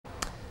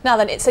Now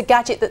then, it's a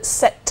gadget that's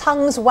set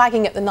tongues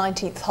wagging at the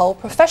 19th hole.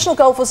 Professional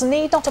golfers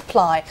need not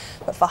apply,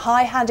 but for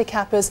high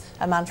handicappers,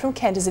 a man from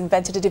Kent has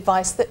invented a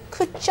device that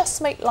could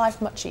just make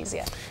life much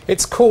easier.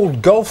 It's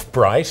called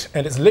Golfbright,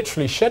 and it's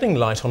literally shedding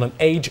light on an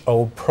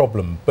age-old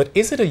problem. But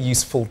is it a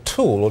useful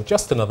tool or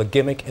just another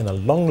gimmick in a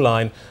long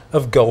line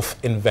of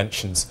golf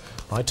inventions?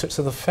 I took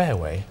to the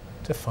fairway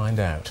to find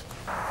out.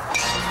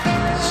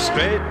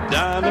 Straight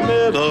down the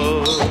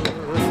middle.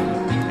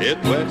 It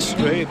went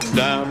straight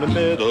down the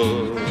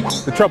middle.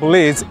 The trouble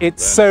is, it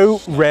so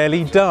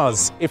rarely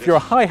does. If you're a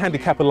high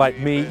handicapper like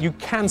me, you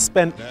can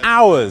spend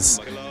hours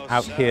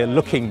out here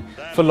looking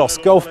for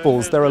lost golf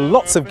balls. There are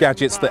lots of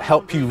gadgets that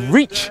help you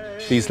reach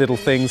these little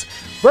things.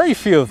 Very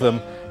few of them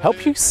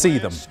help you see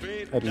them,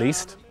 at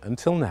least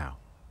until now.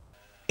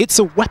 It's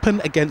a weapon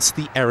against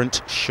the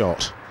errant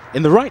shot.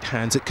 In the right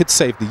hands, it could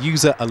save the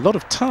user a lot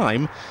of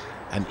time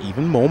and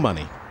even more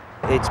money.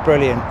 It's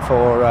brilliant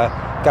for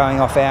going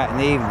off out in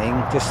the evening,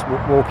 just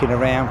walking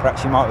around.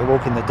 Perhaps you might be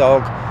walking the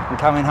dog and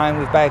coming home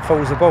with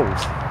bagfuls of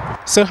balls.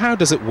 So how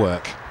does it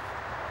work?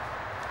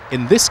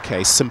 In this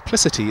case,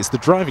 simplicity is the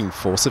driving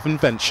force of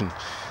invention.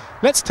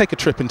 Let's take a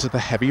trip into the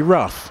heavy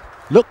rough.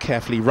 Look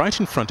carefully, right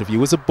in front of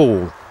you is a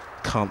ball.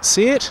 Can't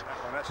see it?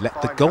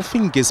 Let the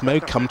golfing gizmo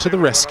come to the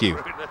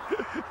rescue.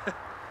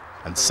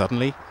 And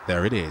suddenly,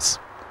 there it is.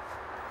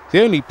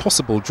 The only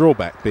possible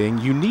drawback being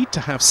you need to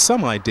have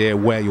some idea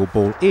where your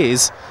ball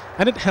is,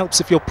 and it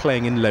helps if you're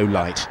playing in low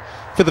light.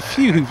 For the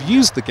few who've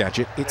used the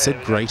gadget, it's a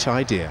great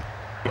idea.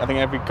 I think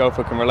every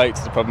golfer can relate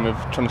to the problem of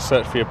trying to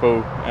search for your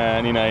ball,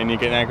 and you're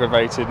getting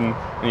aggravated and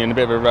you're in a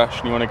bit of a rush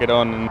and you want to get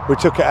on. And we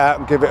took it out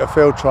and give it a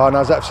field try, and I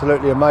was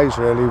absolutely amazed,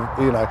 really.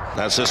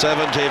 That's a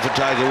 70 for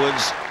Tiger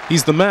Woods.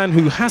 He's the man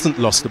who hasn't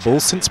lost a ball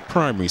since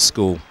primary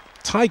school.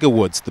 Tiger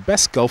Woods, the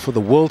best golfer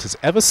the world has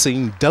ever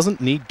seen,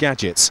 doesn't need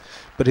gadgets,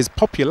 but his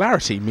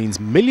popularity means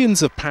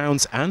millions of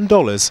pounds and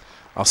dollars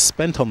are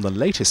spent on the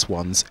latest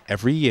ones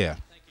every year.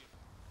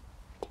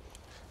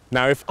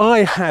 Now, if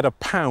I had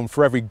 £1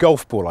 for every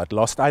golf ball I'd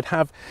lost, I'd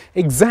have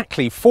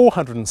exactly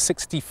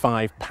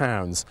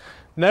 £465.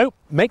 No,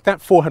 make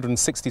that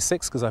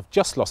 466 because I've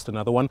just lost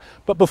another one.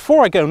 But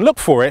before I go and look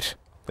for it,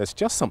 there's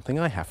just something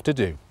I have to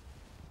do.